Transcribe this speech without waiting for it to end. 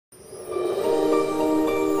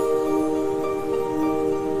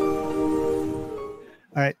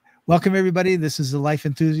Welcome, everybody. This is the Life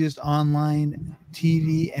Enthusiast online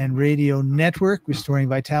TV and radio network, restoring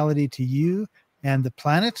vitality to you and the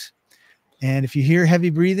planet. And if you hear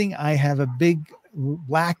heavy breathing, I have a big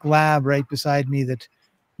black lab right beside me that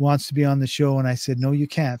wants to be on the show. And I said, no, you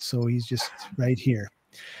can't. So he's just right here.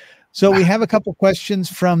 So we have a couple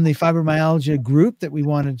questions from the fibromyalgia group that we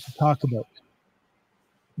wanted to talk about.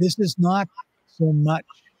 This is not so much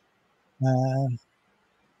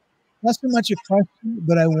a question,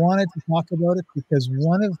 but I wanted to talk about it because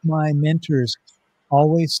one of my mentors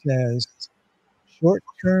always says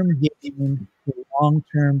short-term gain for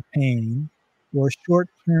long-term pain, or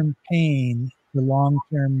short-term pain for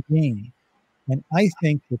long-term gain. And I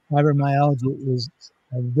think that fibromyalgia is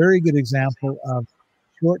a very good example of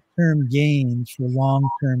short-term gain for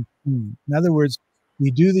long-term pain. In other words, we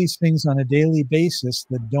do these things on a daily basis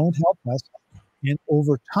that don't help us, and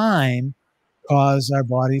over time cause our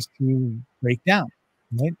bodies to break down,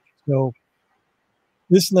 right? So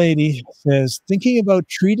this lady says, thinking about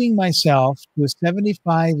treating myself to a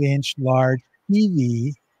 75-inch large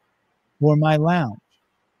TV for my lounge.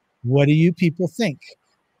 What do you people think?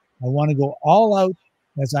 I want to go all out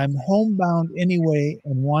as I'm homebound anyway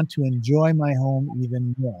and want to enjoy my home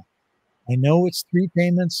even more. I know it's 3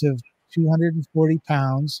 payments of 240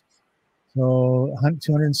 pounds, so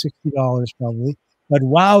 $260 probably. But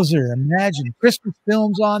wowzer, imagine Christmas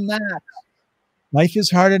films on that. Life is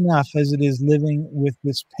hard enough as it is living with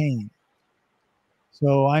this pain.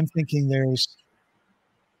 So I'm thinking there's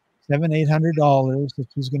 $700-800 that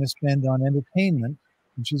she's going to spend on entertainment,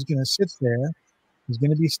 and she's going to sit there. She's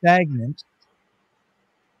going to be stagnant.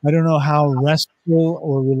 I don't know how restful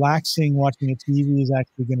or relaxing watching a TV is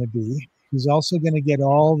actually going to be. She's also going to get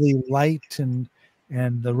all the light and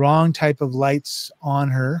the wrong type of lights on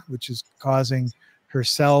her, which is causing her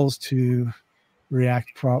cells to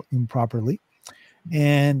react improperly.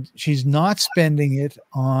 And she's not spending it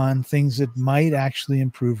on things that might actually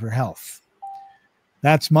improve her health.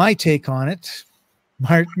 That's my take on it.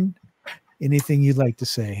 Martin, anything you'd like to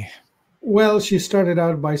say? Well, she started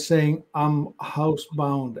out by saying, I'm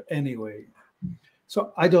housebound anyway.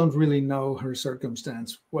 So I don't really know her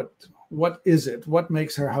circumstance. What is it? What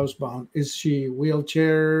makes her housebound? Is she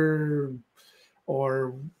wheelchair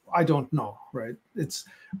or I don't know, right?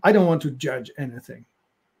 I don't want to judge anything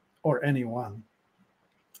or anyone.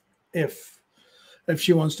 If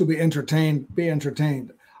she wants to be entertained, be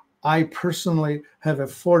entertained. I personally have a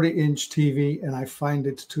 40-inch TV and I find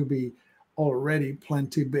it to be already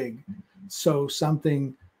plenty big. So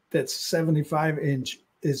something that's 75-inch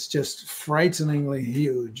is just frighteningly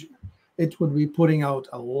huge. It would be putting out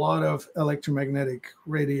a lot of electromagnetic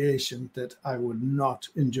radiation that I would not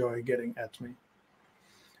enjoy getting at me.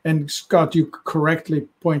 And Scott, you correctly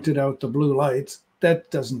pointed out the blue light. That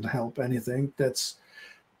doesn't help anything. That's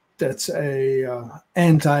a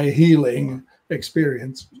anti-healing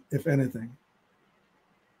experience, if anything.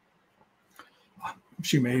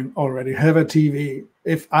 She may already have a TV.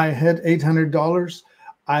 If I had $800,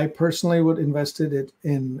 I personally would invested it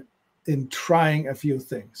in trying a few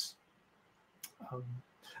things.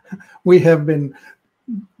 We have been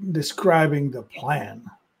describing the plan,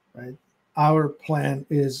 right? Our plan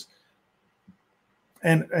is,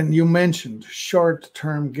 and you mentioned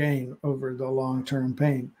short-term gain over the long-term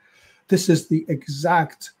pain. This is the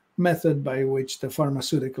exact method by which the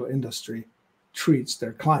pharmaceutical industry treats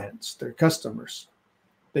their clients, their customers.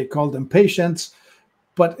 They call them patients,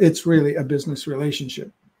 but it's really a business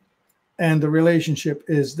relationship. And the relationship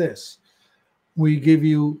is this. We give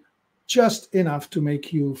you just enough to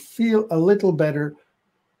make you feel a little better,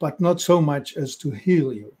 but not so much as to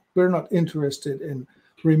heal you. We're not interested in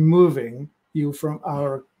removing you from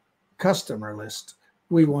our customer list.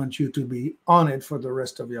 We want you to be on it for the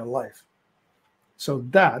rest of your life. So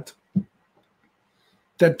that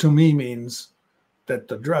to me means that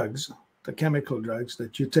the drugs, the chemical drugs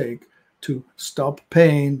that you take to stop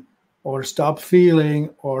pain or stop feeling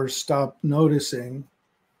or stop noticing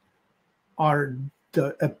are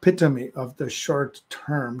the epitome of the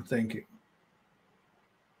short-term thinking.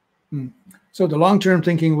 So the long-term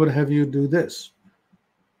thinking would have you do this.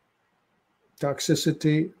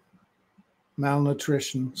 Toxicity,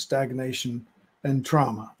 malnutrition, stagnation, and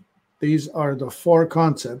trauma. These are the 4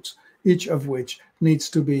 concepts, each of which needs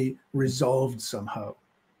to be resolved somehow.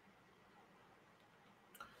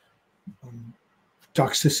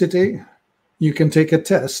 Toxicity, you can take a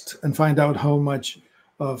test and find out how much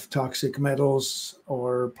of toxic metals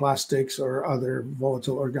or plastics or other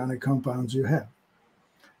volatile organic compounds you have.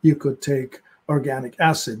 You could take organic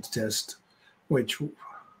acid test, which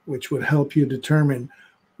would help you determine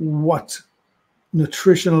what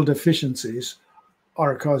nutritional deficiencies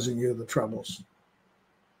are causing you the troubles.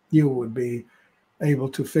 You would be able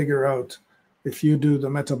to figure out, if you do the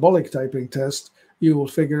metabolic typing test, you will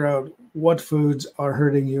figure out what foods are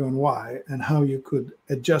hurting you and why, and how you could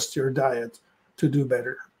adjust your diet to do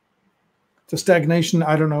better. The stagnation,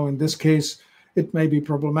 I don't know, in this case, it may be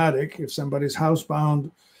problematic. If somebody's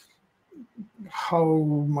housebound, how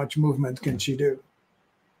much movement can she do?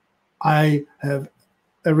 I have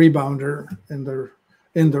a rebounder in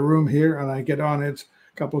the room here, and I get on it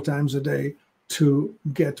a couple times a day to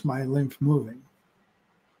get my lymph moving.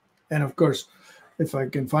 And of course, if I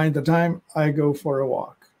can find the time, I go for a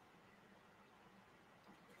walk.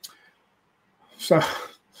 So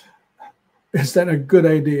is that a good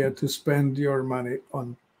idea to spend your money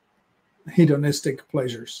on hedonistic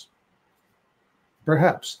pleasures?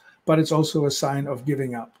 Perhaps, but it's also a sign of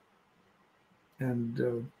giving up.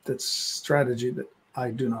 And that's a strategy that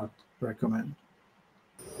I do not recommend.